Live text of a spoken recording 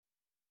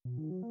Hello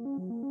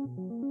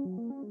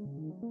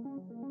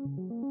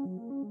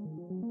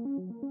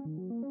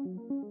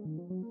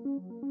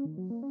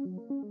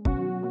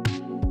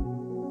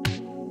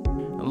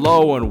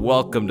and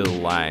welcome to the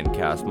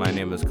Lioncast. My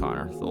name is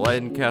Connor. The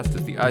Lioncast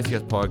is the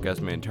ICS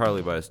podcast made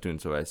entirely by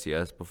students of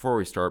ICS. Before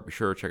we start, be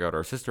sure to check out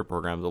our sister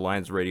program, the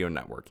Lions Radio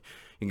Network.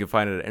 You can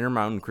find it at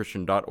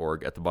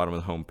intermountainchristian.org at the bottom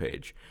of the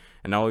homepage.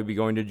 And now we'll be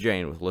going to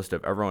Jane with a list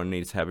of everyone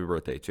needs happy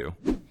birthday to.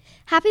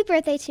 Happy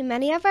birthday to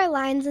many of our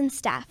Lions and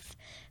staff.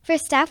 For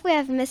staff, we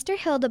have Mr.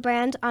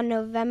 Hildebrand on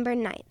November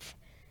 9th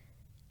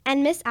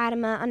and Miss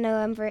Adama on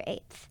November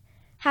 8th.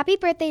 Happy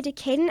birthday to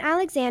Caden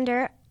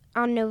Alexander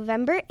on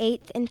November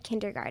 8th in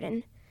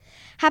kindergarten.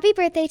 Happy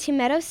birthday to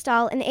Meadow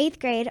Stahl in 8th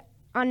grade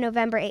on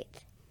November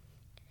 8th.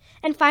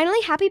 And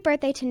finally, happy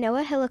birthday to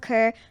Noah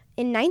Hilliker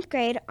in 9th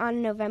grade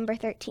on November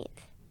 13th.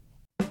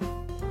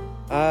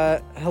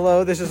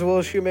 Hello, this is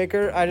Will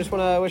Shoemaker. I just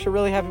want to wish a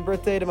really happy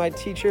birthday to my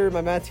teacher,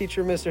 my math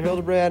teacher, Mr.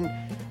 Hildebrand.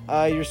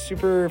 You're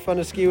super fun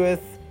to ski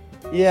with.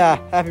 Yeah,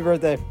 happy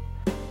birthday.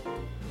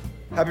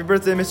 Happy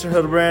birthday, Mr.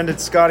 Hildebrand.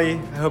 It's Scotty.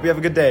 I hope you have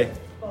a good day.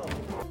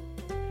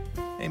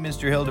 Hey,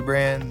 Mr.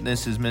 Hildebrand,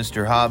 this is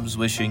Mr. Hobbs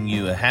wishing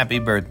you a happy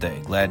birthday.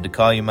 Glad to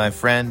call you my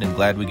friend and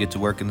glad we get to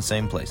work in the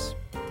same place.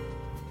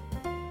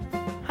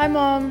 Hi,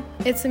 Mom.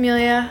 It's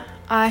Amelia.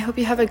 I hope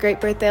you have a great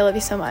birthday. I love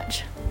you so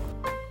much.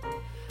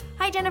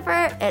 Hi,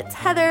 Jennifer. It's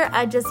Heather.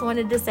 I just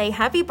wanted to say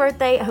happy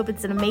birthday. I hope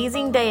it's an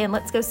amazing day and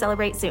let's go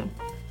celebrate soon.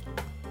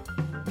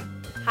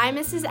 Hi,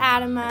 Mrs.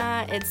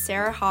 Adama. It's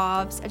Sarah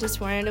Hobbs. I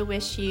just wanted to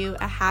wish you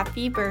a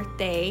happy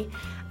birthday.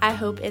 I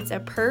hope it's a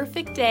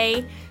perfect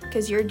day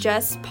because you're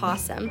just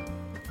possum.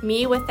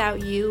 Me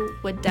without you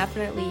would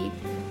definitely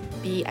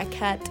be a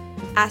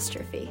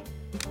catastrophe.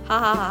 Ha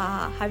ha ha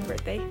ha. Happy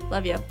birthday.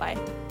 Love you. Bye.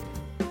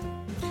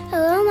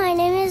 Hello, my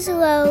name is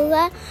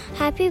Lola.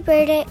 Happy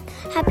birthday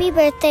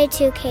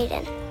to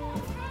Caden.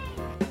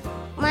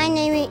 My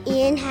name is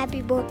Ian.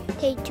 Happy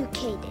birthday to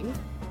Caden.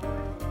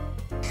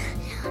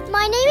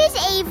 My name is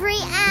Avery,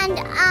 and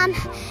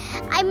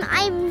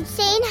I'm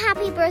saying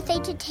happy birthday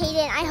to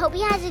Caden. I hope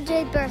he has a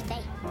good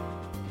birthday.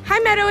 Hi,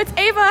 Meadow. It's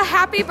Ava.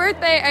 Happy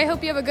birthday. I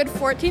hope you have a good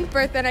 14th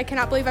birthday, and I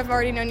cannot believe I've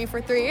already known you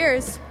for 3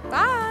 years.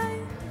 Bye.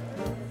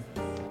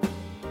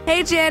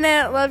 Hey,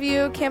 Janet. Love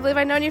you. Can't believe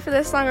I've known you for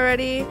this long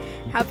already.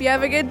 Hope you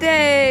have a good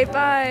day.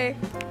 Bye.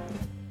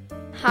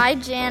 Hi,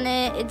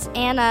 Janet. It's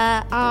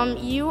Anna.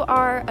 You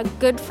are a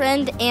good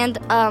friend and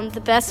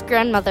the best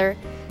grandmother.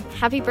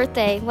 Happy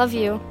birthday. Love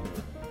you.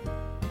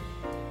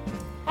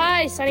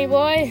 Hi, Sunny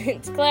Boy.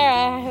 It's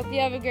Clara. I hope you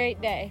have a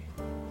great day.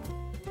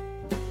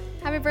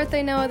 Happy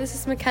birthday, Noah. This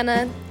is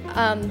McKenna.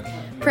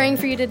 Praying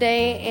for you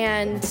today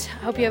and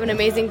hope you have an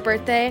amazing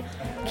birthday.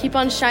 Keep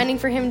on shining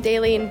for him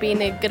daily and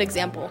being a good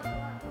example.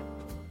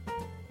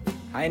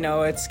 Hi,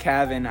 Noah. It's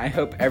Kevin. I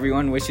hope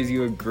everyone wishes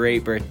you a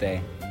great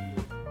birthday.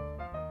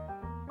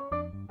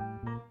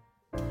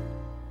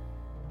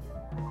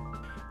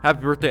 Happy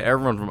birthday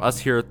everyone from us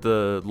here at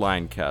the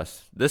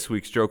Lioncast. This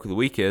week's joke of the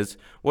week is,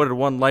 what did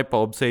one light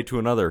bulb say to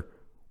another?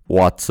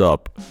 What's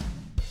up?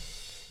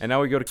 And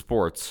now we go to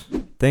sports.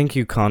 Thank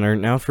you, Connor.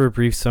 Now for a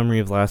brief summary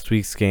of last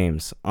week's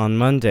games. On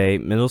Monday,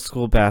 middle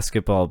school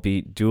basketball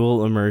beat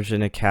Dual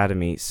Immersion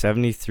Academy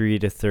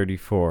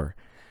 73-34.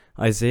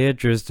 Isaiah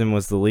Drisden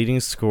was the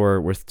leading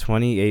scorer with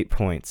 28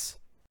 points.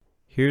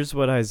 Here's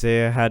what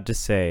Isaiah had to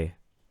say.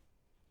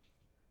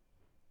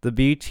 The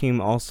B team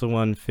also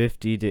won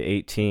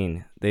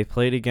 50-18. They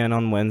played again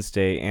on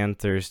Wednesday and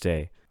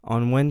Thursday.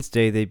 On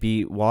Wednesday, they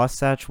beat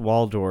Wasatch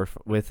Waldorf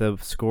with a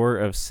score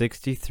of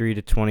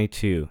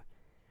 63-22.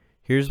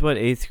 Here's what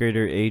 8th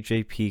grader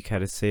AJ Peak had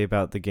to say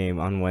about the game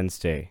on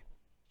Wednesday.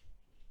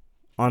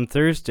 On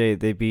Thursday,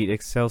 they beat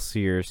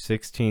Excelsior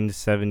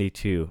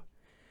 16-72.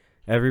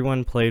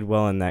 Everyone played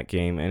well in that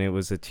game, and it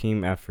was a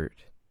team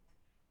effort.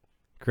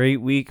 Great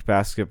week,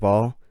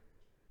 basketball.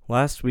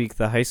 Last week,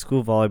 the high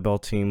school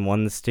volleyball team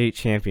won the state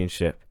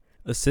championship.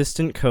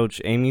 Assistant coach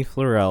Amy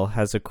Florell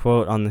has a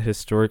quote on the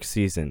historic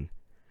season.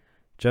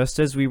 Just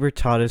as we were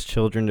taught as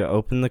children to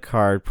open the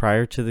card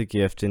prior to the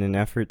gift in an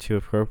effort to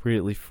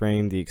appropriately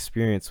frame the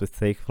experience with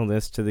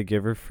thankfulness to the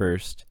giver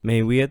first,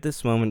 may we at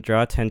this moment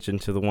draw attention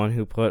to the one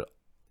who put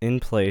in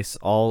place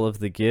all of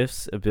the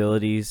gifts,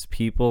 abilities,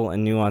 people,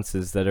 and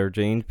nuances that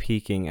ordained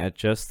peaking at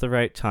just the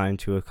right time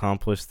to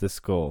accomplish this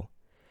goal.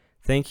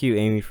 Thank you,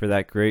 Amy, for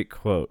that great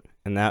quote.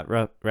 And that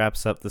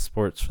wraps up the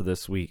sports for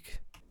this week.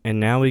 And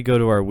now we go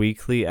to our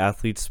weekly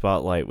Athlete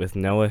Spotlight with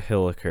Noah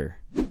Hilliker.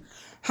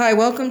 Hi,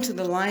 welcome to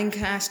the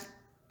Lioncast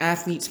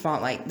Athlete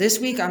Spotlight. This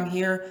week I'm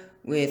here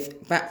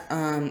with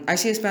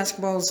ICS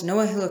Basketball's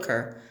Noah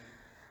Hilliker.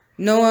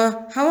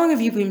 Noah, how long have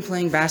you been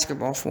playing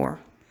basketball for?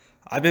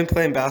 I've been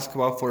playing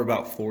basketball for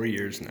about 4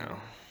 years now.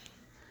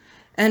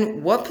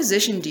 And what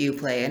position do you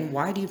play, and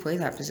why do you play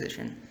that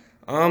position?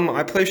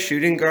 I play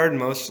shooting guard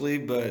mostly,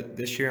 but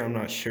this year I'm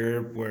not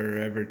sure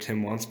wherever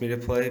Tim wants me to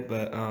play.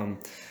 But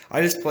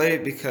I just play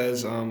it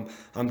because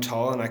I'm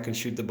tall and I can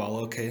shoot the ball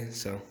okay,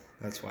 so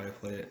that's why I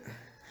play it.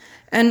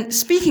 And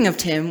speaking of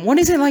Tim, what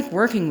is it like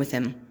working with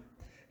him?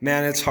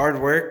 Man, it's hard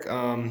work.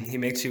 He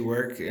makes you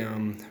work,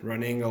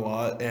 running a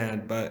lot,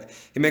 but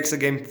he makes the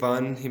game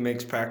fun. He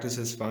makes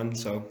practices fun,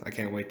 so I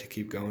can't wait to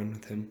keep going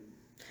with him.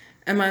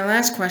 And my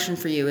last question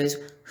for you is,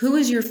 who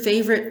is your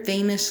favorite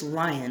famous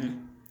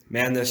lion?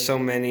 Man, there's so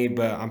many,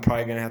 but I'm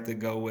probably going to have to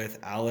go with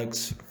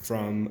Alex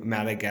from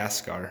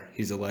Madagascar.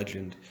 He's a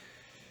legend.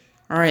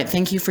 All right,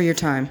 thank you for your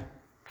time.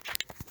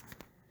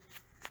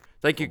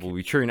 Thank you. We'll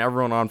be cheering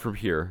everyone on from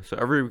here. So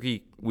every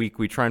week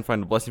we try and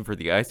find a blessing for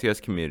the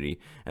ICS community,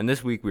 and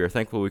this week we are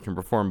thankful we can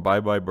perform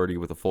Bye Bye Birdie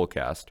with a full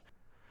cast.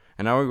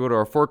 And now we go to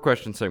our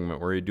 4-question segment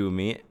where we do a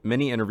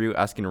mini interview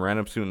asking a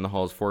random student in the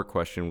hall's 4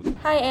 questions.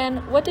 Hi, Anne.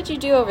 What did you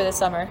do over the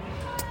summer?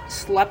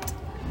 Slept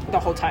the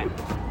whole time.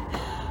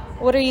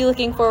 What are you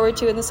looking forward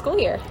to in the school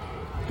year?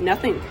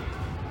 Nothing.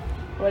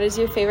 What is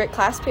your favorite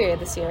class period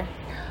this year?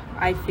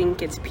 I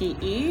think it's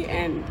PE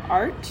and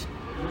art.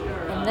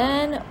 And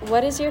then,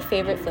 what is your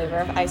favorite flavor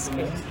of ice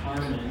cream?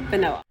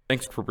 Vanilla.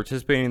 Thanks for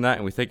participating in that,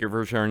 and we thank you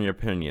for sharing your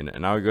opinion.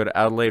 And now we go to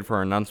Adelaide for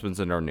our announcements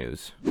and our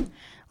news.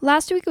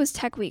 Last week was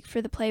Tech Week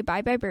for the play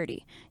Bye Bye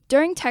Birdie.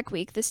 During Tech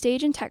Week, the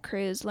stage and tech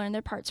crews learned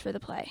their parts for the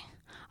play.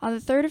 On the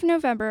 3rd of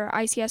November,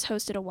 ICS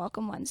hosted a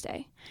Welcome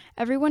Wednesday.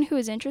 Everyone who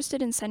is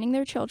interested in sending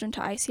their children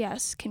to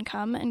ICS can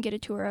come and get a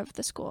tour of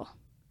the school.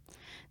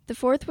 The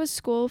 4th was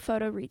school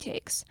photo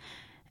retakes.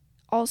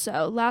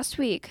 Also, last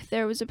week,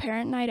 there was a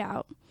parent night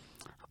out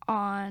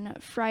on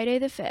Friday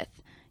the 5th.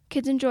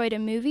 Kids enjoyed a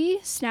movie,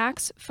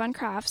 snacks, fun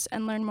crafts,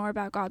 and learned more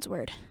about God's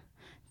Word.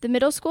 The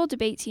middle school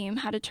debate team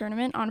had a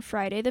tournament on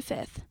Friday the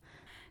 5th.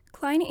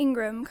 Klein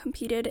Ingram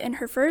competed in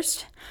her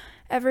first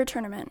ever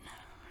tournament.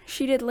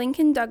 She did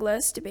Lincoln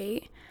Douglas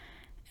debate,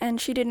 and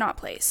she did not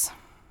place.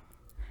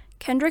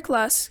 Kendrick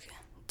Lusk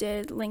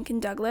did Lincoln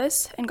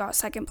Douglas and got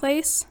 2nd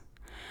place.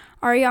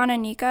 Ariana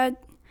Nika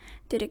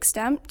did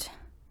Extempt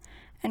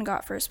and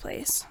got 1st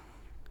place.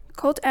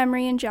 Colt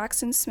Emery and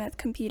Jackson Smith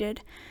competed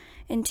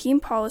in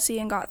team policy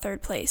and got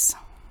 3rd place.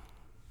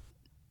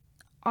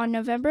 On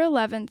November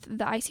 11th,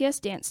 the ICS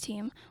dance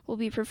team will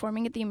be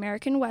performing at the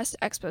American West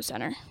Expo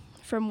Center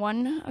from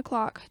 1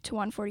 o'clock to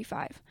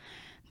 1:45.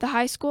 The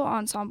high school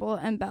ensemble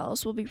and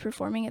bells will be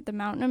performing at the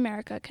Mountain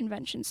America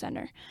Convention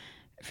Center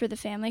for the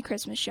Family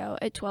Christmas Show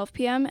at 12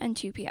 p.m. and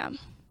 2 p.m.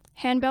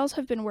 Handbells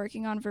have been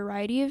working on a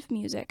variety of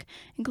music,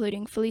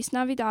 including Feliz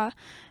Navidad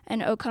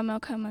and O Come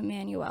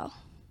Emmanuel.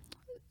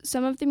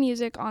 Some of the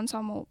music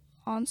ensemble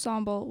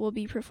will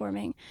be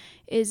performing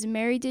is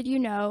Mary Did You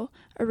Know,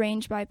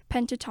 arranged by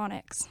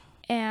Pentatonics,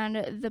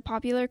 and the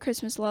popular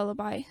Christmas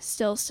lullaby,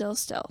 Still, Still,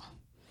 Still.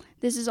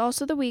 This is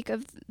also the week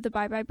of the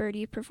Bye Bye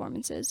Birdie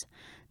performances.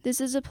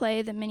 This is a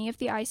play that many of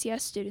the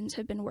ICS students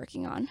have been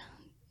working on.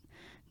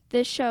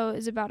 This show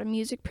is about a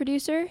music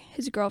producer,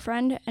 his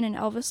girlfriend, and an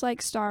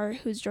Elvis-like star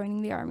who's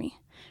joining the army.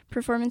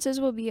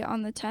 Performances will be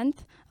on the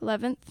 10th,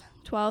 11th,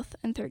 12th,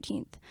 and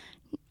 13th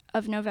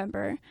of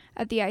November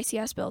at the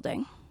ICS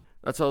building.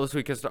 That's all this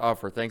week has to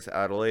offer. Thanks,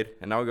 Adelaide.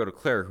 And now we go to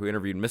Claire, who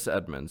interviewed Miss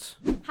Edmonds.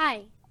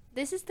 Hi,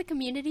 this is the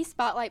Community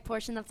Spotlight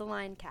portion of the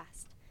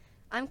Lioncast.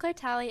 I'm Claire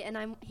Talley, and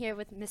I'm here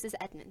with Mrs.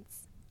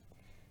 Edmonds.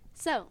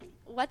 So,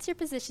 what's your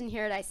position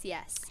here at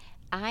ICS?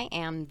 I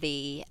am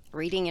the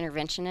reading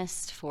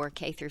interventionist for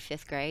K through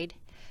 5th grade,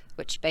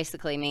 which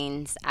basically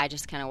means I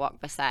just kind of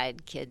walk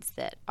beside kids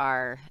that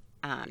are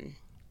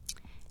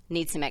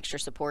need some extra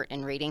support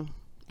in reading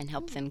and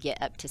help them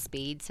get up to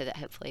speed so that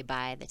hopefully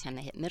by the time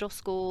they hit middle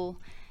school,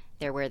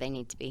 they're where they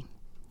need to be.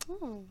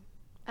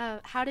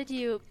 How did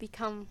you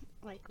become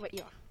like what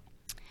you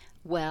are?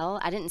 Well,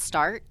 I didn't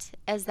start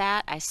as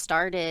that. I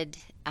started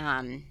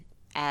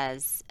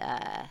as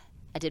I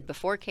did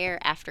before care,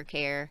 after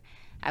care.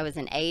 I was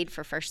an aide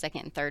for 1st,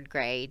 2nd, and 3rd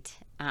grade,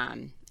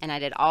 and I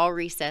did all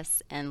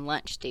recess and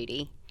lunch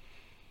duty.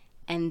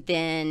 And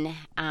then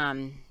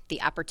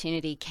the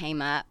opportunity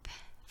came up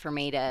for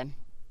me to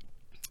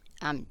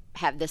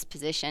have this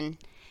position,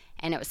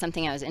 and it was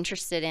something I was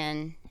interested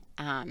in.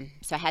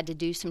 So I had to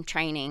do some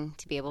training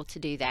to be able to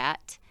do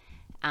that.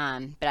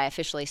 But I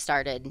officially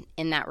started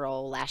in that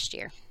role last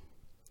year.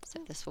 So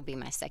this will be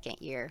my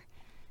 2nd year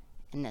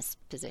in this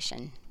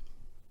position.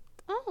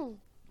 Oh,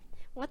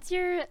 what's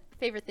your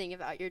favorite thing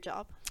about your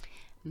job?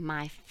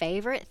 My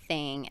favorite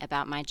thing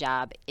about my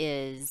job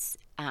is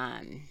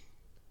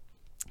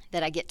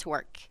that I get to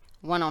work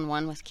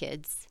one-on-one with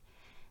kids.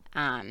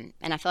 And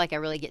I feel like I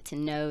really get to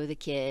know the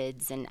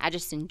kids, and I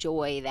just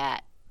enjoy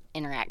that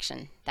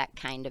interaction, that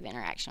kind of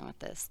interaction with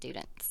the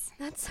students.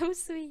 That's so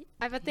sweet.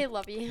 I bet they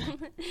love you.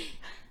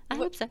 I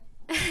hope so.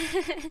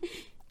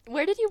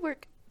 Where did you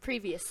work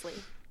previously?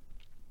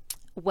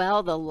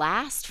 Well, the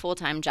last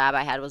full-time job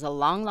I had was a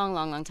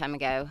long time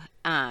ago.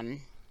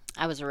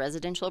 I was a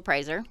residential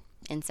appraiser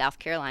in South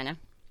Carolina.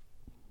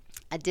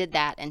 I did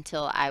that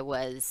until I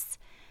was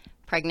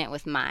pregnant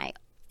with my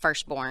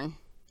firstborn,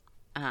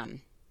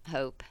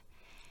 Hope.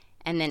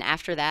 And then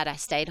after that, I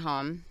stayed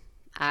home.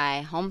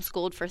 I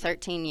homeschooled for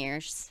 13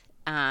 years,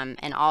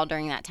 and all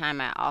during that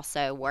time, I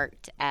also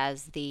worked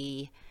as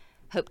the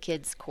Hope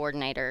Kids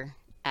coordinator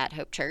at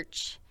Hope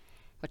Church,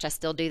 which I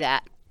still do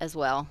that as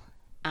well.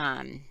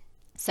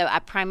 So I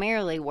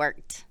primarily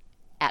worked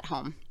at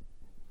home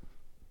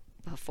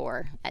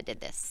before I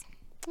did this.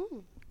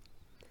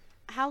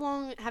 How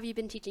long have you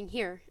been teaching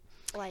here?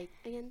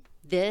 Again?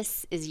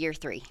 This is year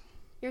 3.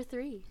 Year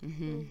 3.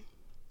 Mm-hmm.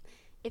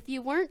 If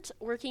you weren't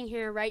working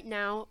here right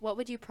now, what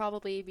would you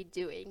probably be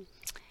doing?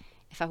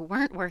 If I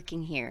weren't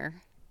working here,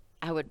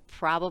 I would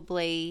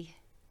probably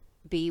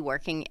be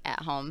working at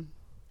home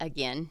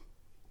again.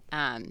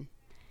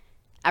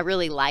 I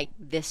really like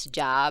this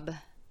job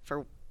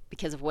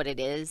because of what it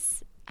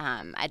is.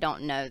 I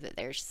don't know that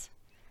there's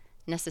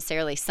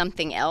necessarily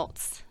something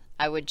else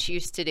I would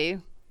choose to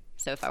do.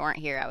 So if I weren't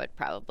here, I would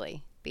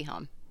probably be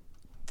home.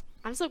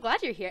 I'm so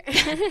glad you're here.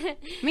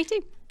 Me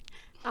too.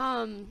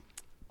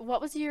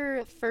 What was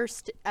your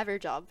first ever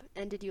job,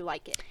 and did you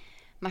like it?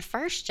 My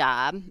first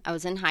job, I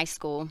was in high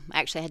school.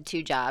 I actually had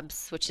 2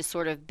 jobs, which has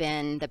sort of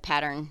been the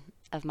pattern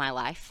of my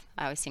life.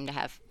 I always seem to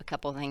have a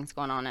couple of things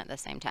going on at the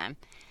same time.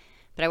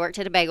 But I worked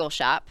at a bagel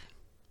shop.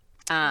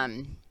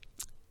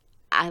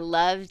 I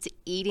loved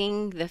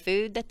eating the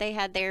food that they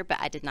had there, but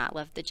I did not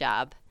love the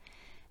job.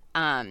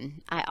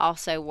 I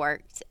also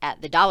worked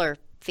at the Dollar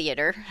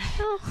Theater,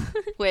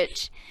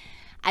 which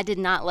I did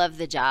not love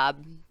the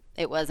job.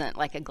 It wasn't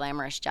like a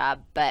glamorous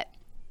job, but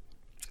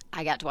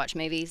I got to watch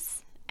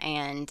movies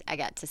and I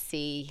got to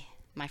see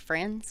my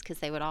friends because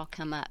they would all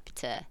come up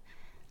to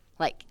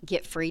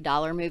get free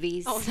dollar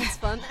movies. Oh, that's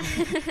fun.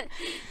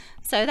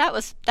 So that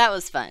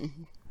was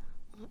fun.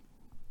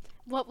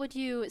 What would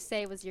you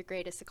say was your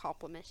greatest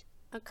accomplishment?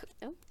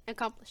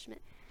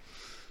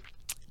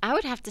 I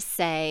would have to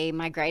say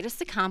my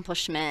greatest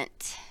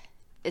accomplishment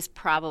is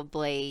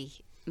probably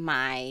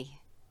my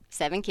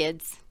 7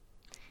 kids.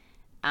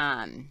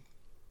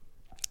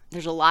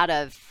 There's a lot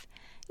of,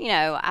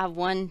 I've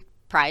won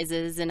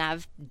prizes and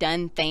I've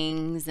done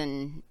things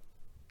and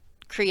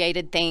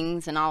created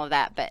things and all of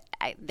that, but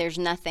there's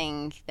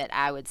nothing that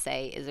I would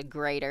say is a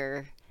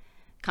greater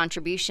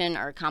contribution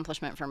or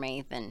accomplishment for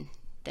me than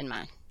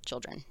my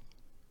children.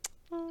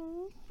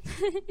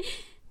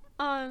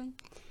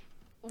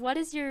 What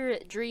is your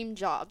dream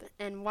job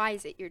and why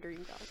is it your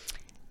dream job?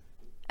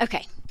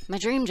 Okay, my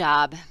dream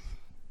job,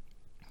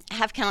 I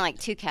have kind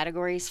of 2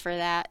 categories for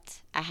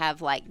that. I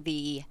have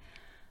the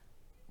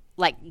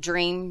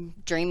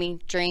dreamy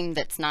dream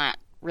that's not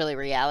really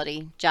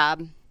reality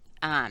job.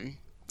 I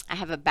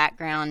have a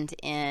background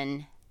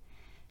in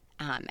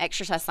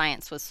exercise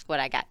science was what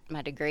I got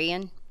my degree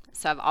in.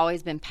 So I've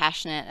always been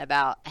passionate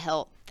about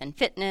health and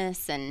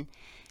fitness. And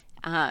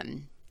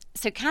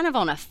so kind of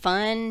on a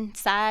fun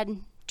side,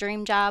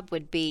 dream job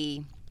would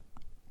be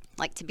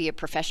to be a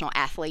professional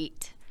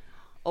athlete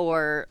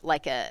or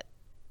a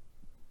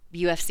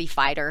UFC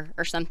fighter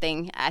or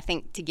something. I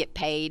think to get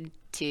paid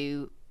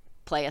to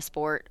play a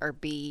sport or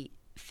be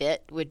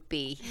fit would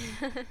be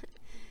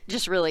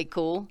just really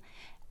cool.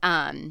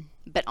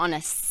 But on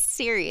a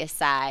serious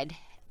side,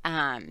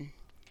 I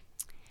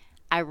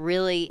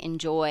really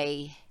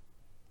enjoy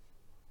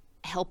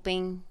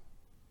helping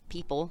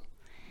people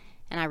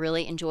and I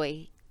really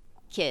enjoy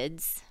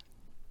kids.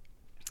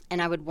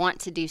 And I would want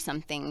to do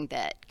something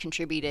that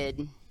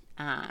contributed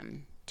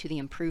to the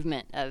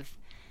improvement of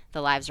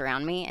the lives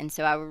around me. And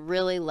so I would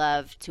really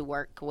love to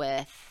work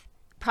with,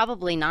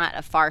 probably not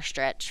a far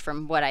stretch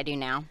from what I do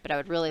now, but I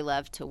would really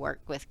love to work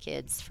with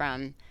kids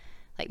from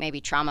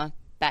maybe trauma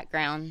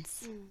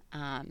backgrounds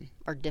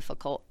or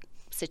difficult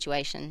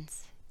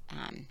situations,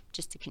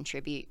 just to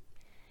contribute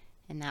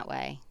in that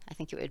way. I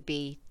think it would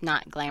be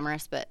not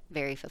glamorous, but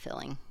very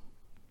fulfilling.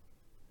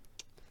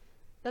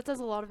 That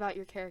says a lot about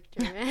your character.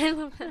 I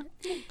love that.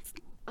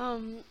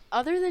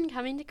 Other than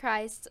coming to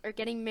Christ or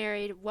getting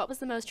married, what was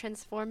the most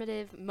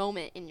transformative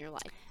moment in your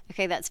life?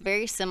 Okay, that's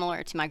very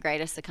similar to my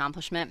greatest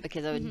accomplishment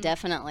because I would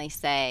definitely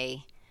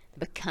say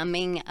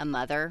becoming a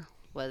mother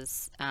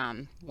was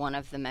one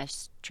of the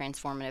most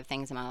transformative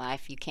things in my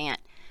life. You can't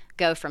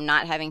go from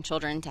not having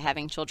children to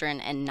having children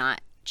and not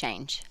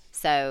change.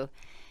 So,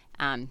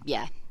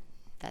 yeah,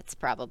 that's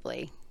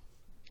probably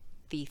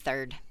the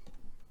third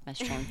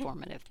most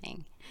transformative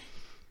thing.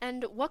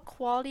 And what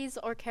qualities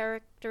or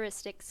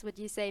characteristics would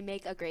you say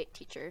make a great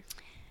teacher?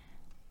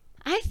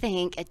 I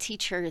think a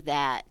teacher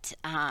that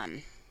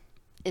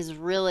is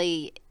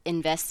really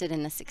invested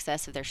in the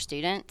success of their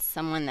students,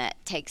 someone that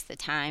takes the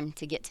time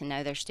to get to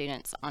know their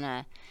students on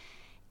a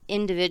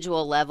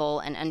individual level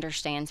and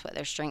understands what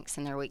their strengths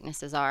and their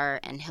weaknesses are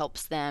and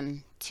helps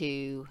them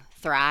to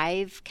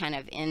thrive kind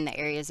of in the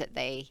areas that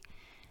they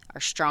are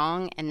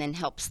strong and then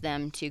helps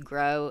them to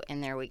grow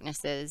in their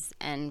weaknesses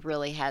and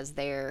really has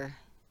their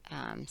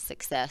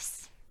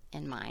success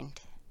in mind.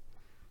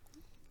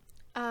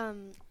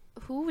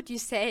 Who would you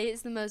say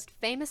is the most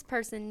famous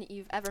person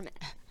you've ever met?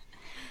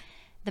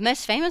 The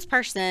most famous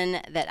person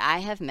that I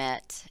have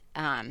met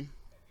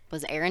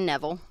was Aaron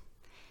Neville.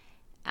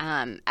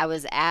 I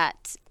was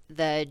at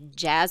the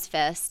Jazz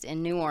Fest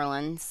in New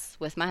Orleans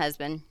with my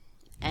husband,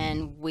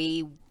 and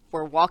we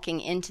were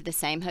walking into the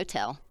same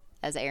hotel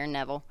as Aaron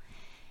Neville.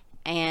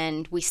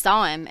 And we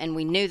saw him, and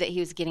we knew that he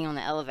was getting on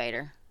the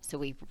elevator. So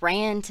we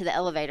ran to the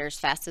elevator as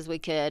fast as we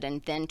could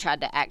and then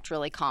tried to act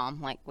really calm,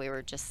 like we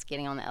were just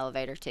getting on the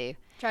elevator too.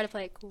 Try to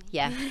play it cool.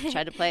 Yeah,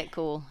 tried to play it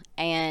cool.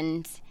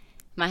 And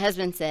my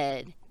husband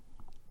said,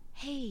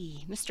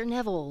 "Hey, Mr.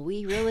 Neville,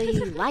 we really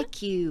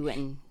like you,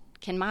 and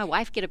can my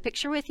wife get a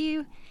picture with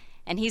you?"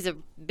 And he's a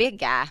big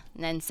guy.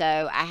 And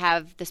so I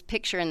have this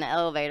picture in the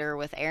elevator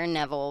with Aaron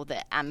Neville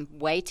that I'm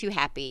way too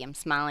happy. I'm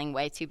smiling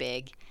way too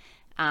big.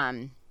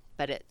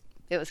 But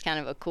it was kind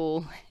of a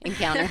cool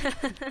encounter.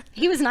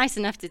 He was nice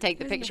enough to take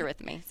the picture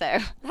with me. So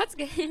that's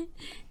good.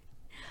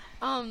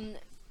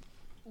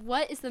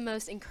 What is the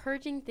most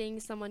encouraging thing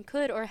someone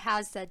could or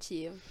has said to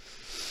you?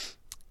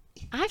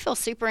 I feel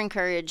super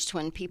encouraged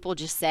when people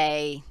just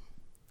say,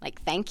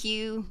 like, "Thank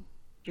you,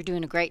 you're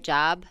doing a great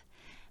job."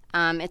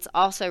 It's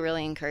also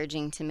really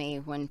encouraging to me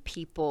when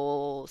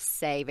people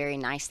say very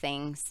nice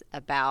things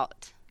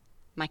about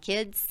my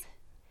kids.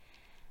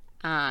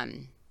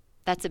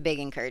 That's a big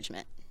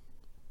encouragement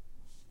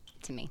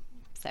to me.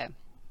 So.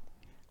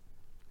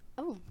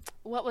 Oh,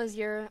 what was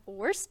your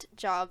worst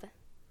job?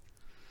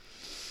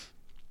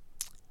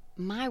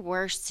 My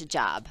worst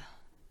job.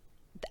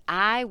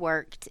 I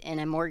worked in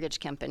a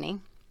mortgage company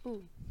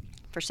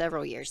for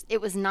several years.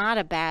 It was not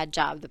a bad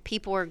job. The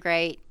people were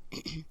great.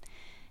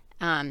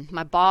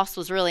 My boss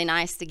was really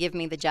nice to give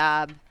me the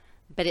job,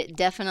 but it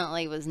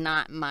definitely was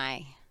not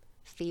my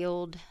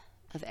field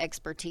of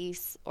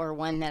expertise or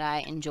one that I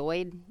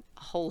enjoyed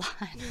a whole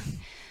lot.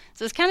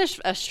 So it's kind of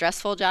a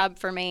stressful job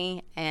for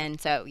me. And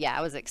so, yeah,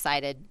 I was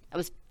excited. I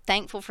was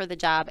thankful for the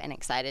job and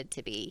excited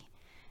to be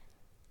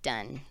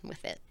done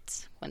with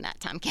it when that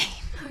time came.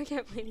 I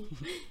can't believe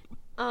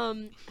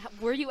you.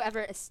 Were you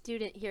ever a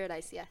student here at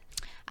ICS?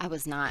 I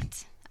was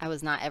not. I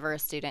was not ever a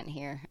student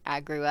here.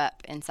 I grew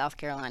up in South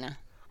Carolina.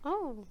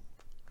 Oh.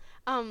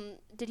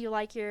 Did you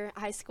like your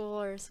high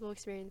school or school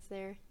experience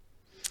there?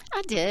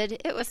 I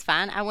did. It was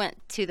fine. I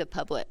went to the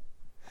public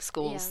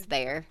schools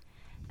there.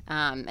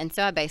 And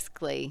so I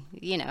basically,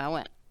 I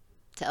went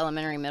to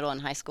elementary, middle,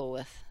 and high school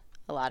with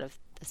a lot of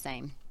the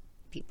same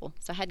people.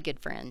 So I had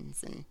good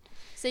friends. And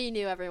so you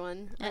knew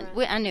everyone? And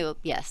I knew,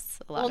 yes,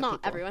 a lot of people. Well, not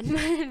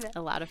everyone.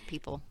 A lot of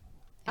people.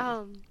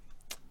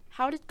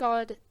 How did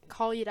God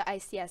call you to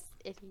ICS,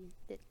 if he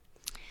did?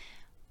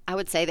 I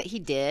would say that he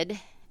did.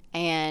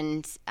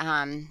 And,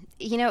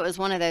 it was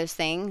one of those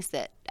things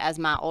that as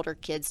my older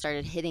kids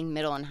started hitting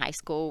middle and high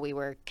school, we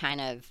were kind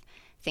of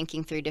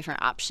thinking through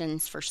different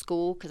options for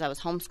school because I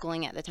was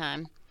homeschooling at the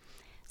time.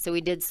 So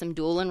we did some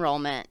dual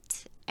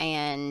enrollment,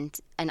 and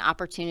an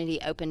opportunity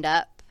opened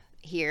up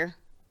here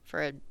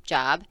for a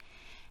job.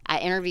 I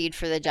interviewed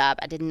for the job.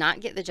 I did not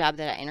get the job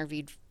that I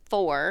interviewed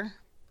for,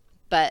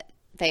 but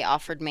they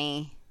offered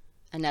me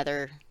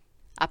another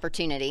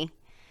opportunity.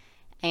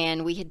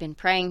 And we had been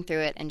praying through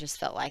it and just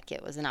felt like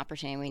it was an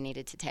opportunity we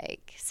needed to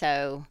take.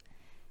 So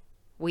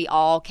we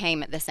all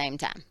came at the same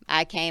time.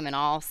 I came and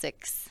all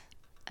 6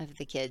 of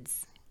the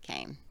kids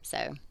came.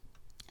 So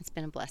it's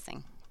been a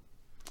blessing.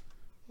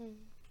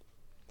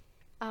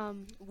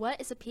 What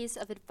is a piece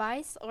of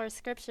advice or a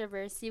scripture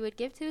verse you would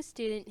give to a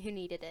student who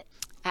needed it?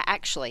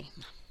 I'm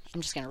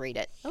just going to read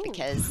it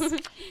because I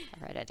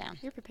wrote it down.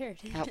 You're prepared.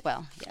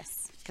 Well,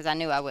 yes, because I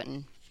knew I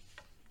wouldn't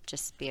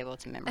just be able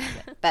to memorize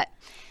it. But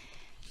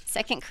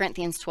 2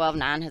 Corinthians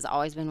 12:9 has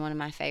always been one of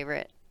my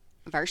favorite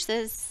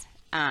verses.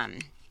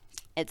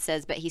 It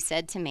says, "But he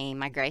said to me,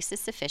 my grace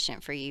is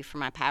sufficient for you, for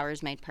my power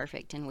is made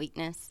perfect in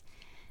weakness.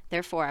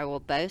 Therefore I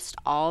will boast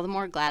all the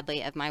more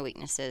gladly of my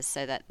weaknesses,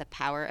 so that the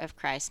power of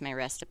Christ may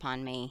rest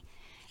upon me."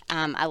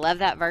 I love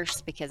that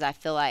verse because I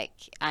feel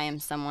like I am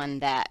someone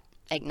that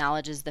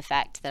acknowledges the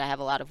fact that I have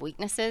a lot of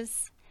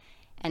weaknesses.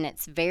 And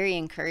it's very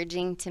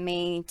encouraging to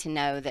me to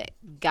know that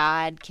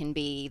God can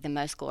be the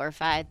most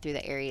glorified through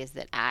the areas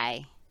that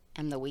I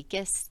am the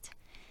weakest.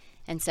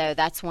 And so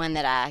that's one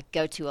that I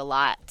go to a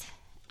lot,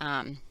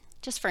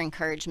 just for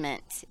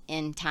encouragement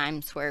in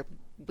times where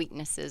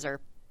weaknesses are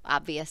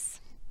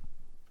obvious.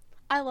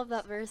 I love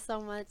that verse so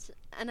much,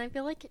 and I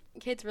feel like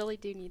kids really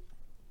do need.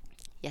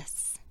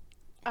 Yes,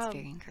 it's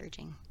very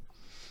encouraging.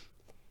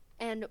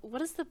 And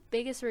what is the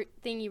biggest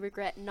thing you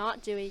regret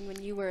not doing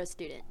when you were a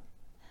student?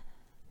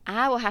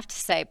 I will have to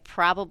say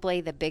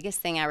probably the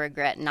biggest thing I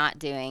regret not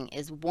doing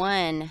is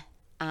one,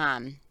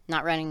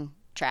 not running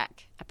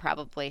track. I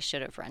probably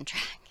should have run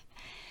track.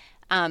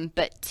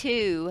 But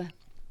 2,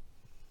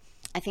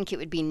 I think it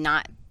would be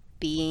not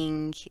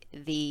being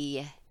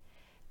the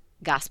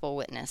gospel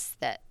witness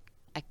that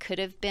I could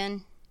have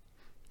been.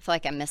 I feel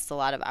like I missed a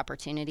lot of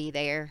opportunity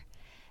there.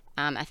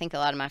 I think a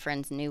lot of my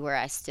friends knew where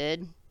I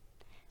stood,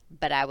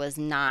 but I was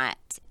not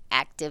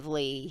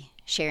actively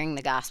sharing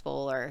the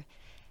gospel or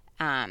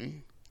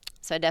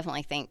so I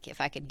definitely think if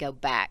I could go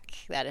back,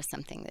 that is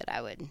something that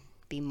I would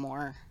be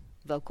more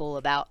vocal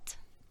about.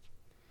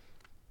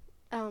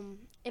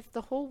 If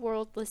the whole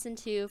world listened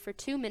to you for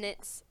 2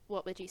 minutes,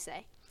 what would you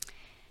say?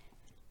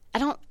 I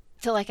don't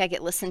feel like I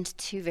get listened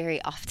to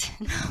very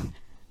often.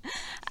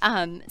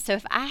 So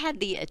if I had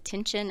the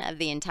attention of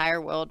the entire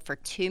world for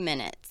 2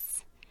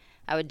 minutes,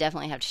 I would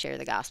definitely have to share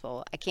the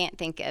gospel. I can't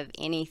think of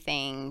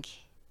anything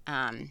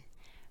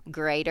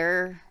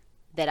greater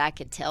that I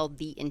could tell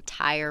the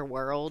entire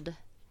world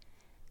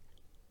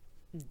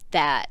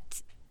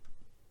that,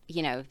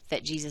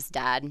 that Jesus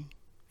died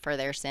for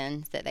their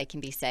sins, that they can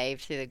be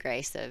saved through the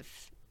grace of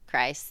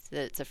Christ,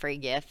 that it's a free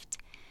gift.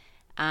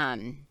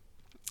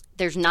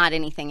 There's not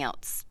anything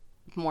else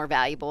more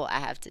valuable I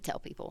have to tell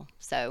people.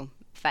 So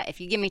if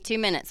you give me 2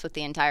 minutes with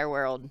the entire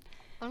world,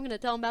 I'm going to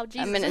tell them about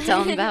Jesus. I'm going to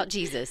tell them about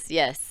Jesus,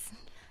 yes.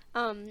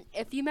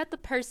 If you met the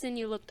person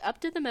you looked up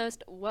to the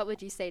most, what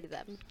would you say to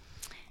them?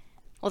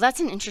 Well,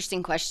 that's an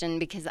interesting question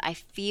because I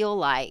feel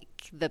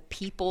like the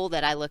people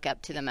that I look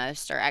up to the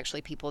most are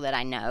actually people that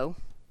I know.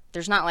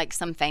 There's not like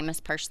some famous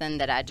person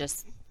that I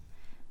just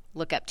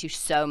look up to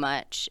so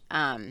much.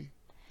 And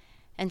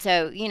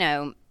so,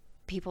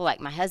 people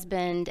like my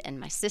husband and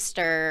my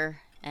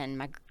sister and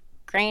my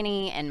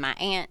granny and my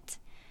aunt,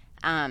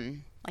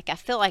 I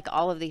feel like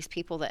all of these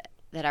people that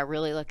I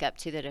really look up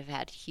to that have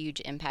had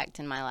huge impact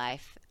in my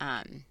life,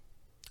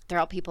 they're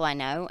all people I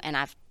know, and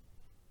I've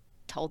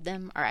told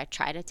them, or I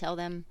try to tell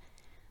them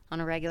on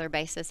a regular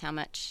basis how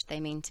much they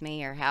mean to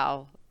me or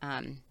how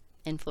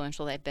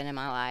influential they've been in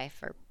my life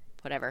or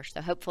whatever.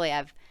 So hopefully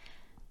I've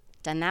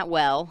done that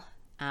well.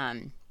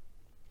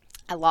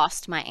 I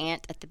lost my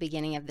aunt at the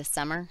beginning of the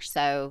summer,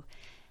 so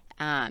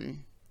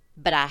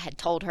but I had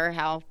told her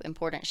how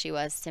important she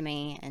was to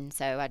me, and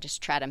so I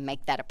just try to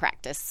make that a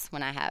practice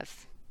when I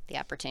have the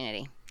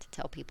opportunity to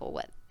tell people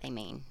what they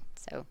mean.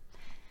 So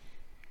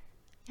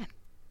yeah.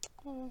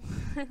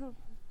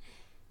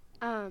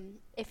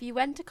 If you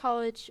went to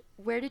college,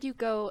 where did you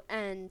go,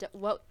 and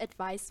what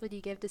advice would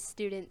you give to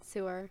students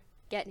who are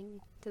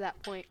getting to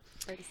that point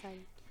or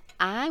deciding?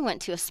 I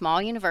went to a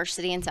small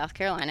university in South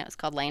Carolina. It was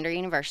called Lander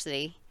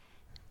University.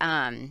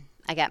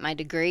 I got my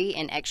degree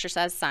in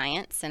exercise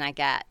science, and I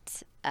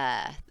got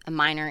a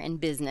minor in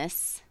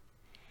business.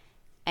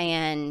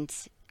 And,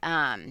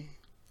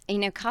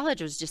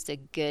 college was just a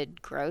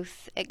good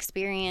growth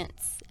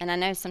experience. And I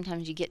know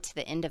sometimes you get to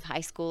the end of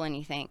high school and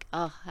you think,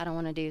 oh, I don't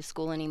want to do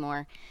school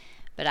anymore.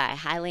 But I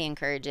highly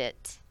encourage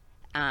it.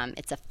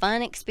 It's a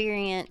fun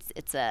experience.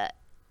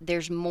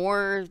 There's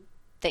more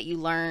that you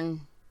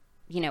learn,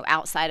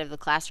 outside of the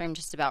classroom,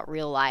 just about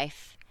real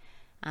life.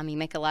 You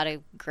make a lot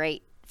of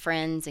great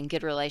friends and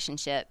good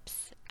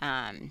relationships.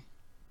 And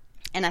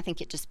I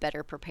think it just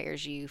better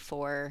prepares you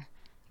for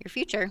your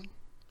future.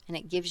 And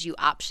it gives you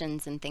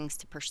options and things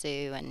to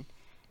pursue and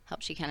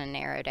helps you kind of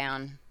narrow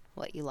down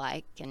what you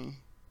like and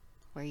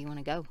where you want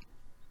to go.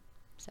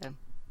 So,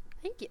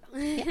 thank you.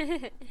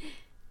 Yeah.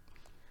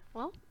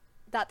 Well,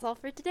 that's all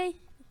for today.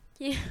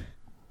 Thank you.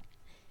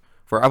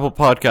 For Apple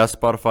Podcasts,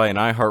 Spotify, and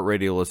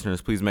iHeartRadio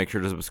listeners, please make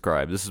sure to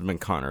subscribe. This has been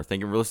Connor.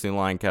 Thank you for listening to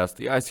Lioncast,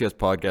 the ICS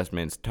podcast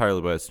made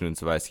entirely by the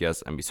students of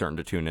ICS, and be certain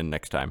to tune in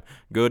next time.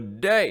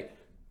 Good day!